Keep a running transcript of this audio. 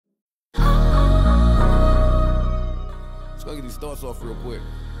Gonna get these thoughts off real quick.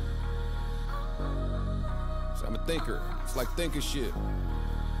 So I'm a thinker. It's like thinking shit.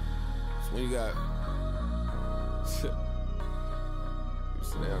 So when you got you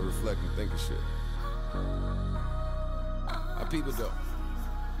sit down, reflect, and think of shit. I peep it though.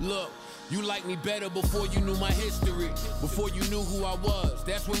 Look, you liked me better before you knew my history, before you knew who I was.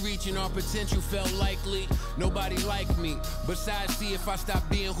 That's when reaching our potential felt likely. Nobody liked me. Besides, see, if I stop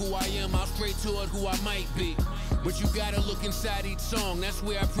being who I am, I'll stray toward who I might be. But you gotta look inside each song. That's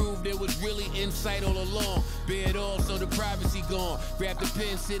where I proved there was really insight all along. Bear it all so the privacy gone. Grab the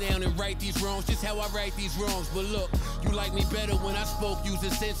pen, sit down and write these wrongs, just how I write these wrongs. But look, you liked me better when I spoke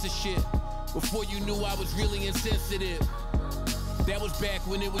using censorship, before you knew I was really insensitive. That was back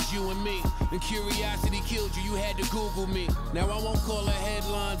when it was you and me. And curiosity killed you, you had to Google me. Now I won't call her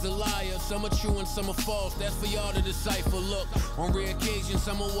headlines a liar. Some are true and some are false, that's for y'all to decipher. Look, on rare occasions,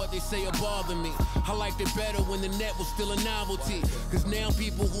 some of what they say will bother me. I liked it better when the net was still a novelty. Cause now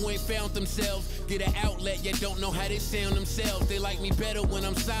people who ain't found themselves get an outlet yet don't know how they sound themselves. They like me better when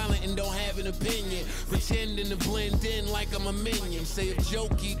I'm silent and don't have an opinion, pretending to blend in like I'm a minion. Say if Joe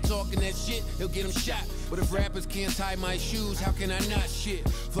keep talking that shit, he'll get him shot. But if rappers can't tie my shoes, how can I not shit?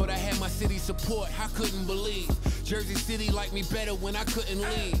 Thought I had my city support, I couldn't believe Jersey City liked me better when I couldn't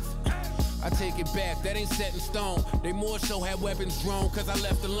leave. I take it back, that ain't set in stone. They more so had weapons drawn cause I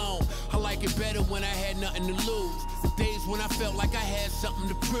left alone. I like it better when I had nothing to lose. The days when I felt like I had something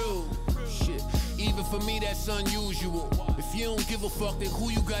to prove. Shit, even for me that's unusual. If you don't give a fuck, then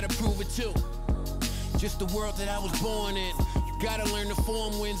who you gotta prove it to? Just the world that I was born in. Gotta learn to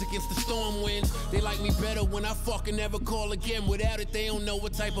form winds against the storm winds. They like me better when I fucking never call again. Without it, they don't know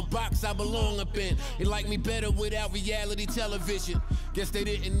what type of box I belong up in. They like me better without reality television. Guess they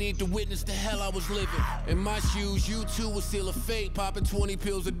didn't need to witness the hell I was living. In my shoes, you too will seal a fate. Popping 20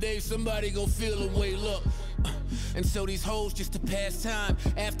 pills a day, somebody gon' feel a way. Look, and so these hoes just to pass time.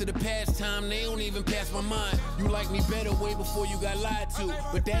 After the pastime, they don't even pass my mind. You like me better way before you got lied to,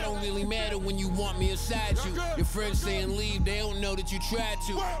 but that don't really matter when you want me inside you. Your friends saying leave, they don't know that you tried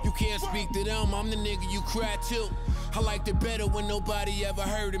to. You can't speak to them, I'm the nigga you cry to. I liked it better when nobody ever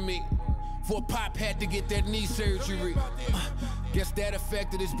heard of me. Before Pop had to get that knee surgery. Guess that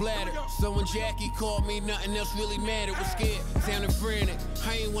affected his bladder. So when Jackie called me, nothing else really mattered. Was scared, sounded frantic,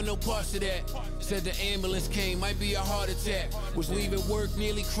 I ain't want no parts of that. Said the ambulance came, might be a heart attack. Was leaving work,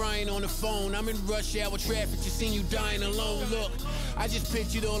 nearly crying on the phone. I'm in rush hour traffic, just seen you dying alone. Look, I just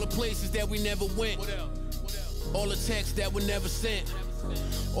pictured all the places that we never went, all the texts that were never sent,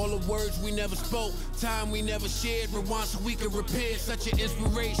 all the words we never spoke, time we never shared. Rewind so we could repair, such an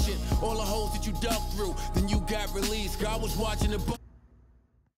inspiration. All the holes that you dug through, then you got released. God was watching the book.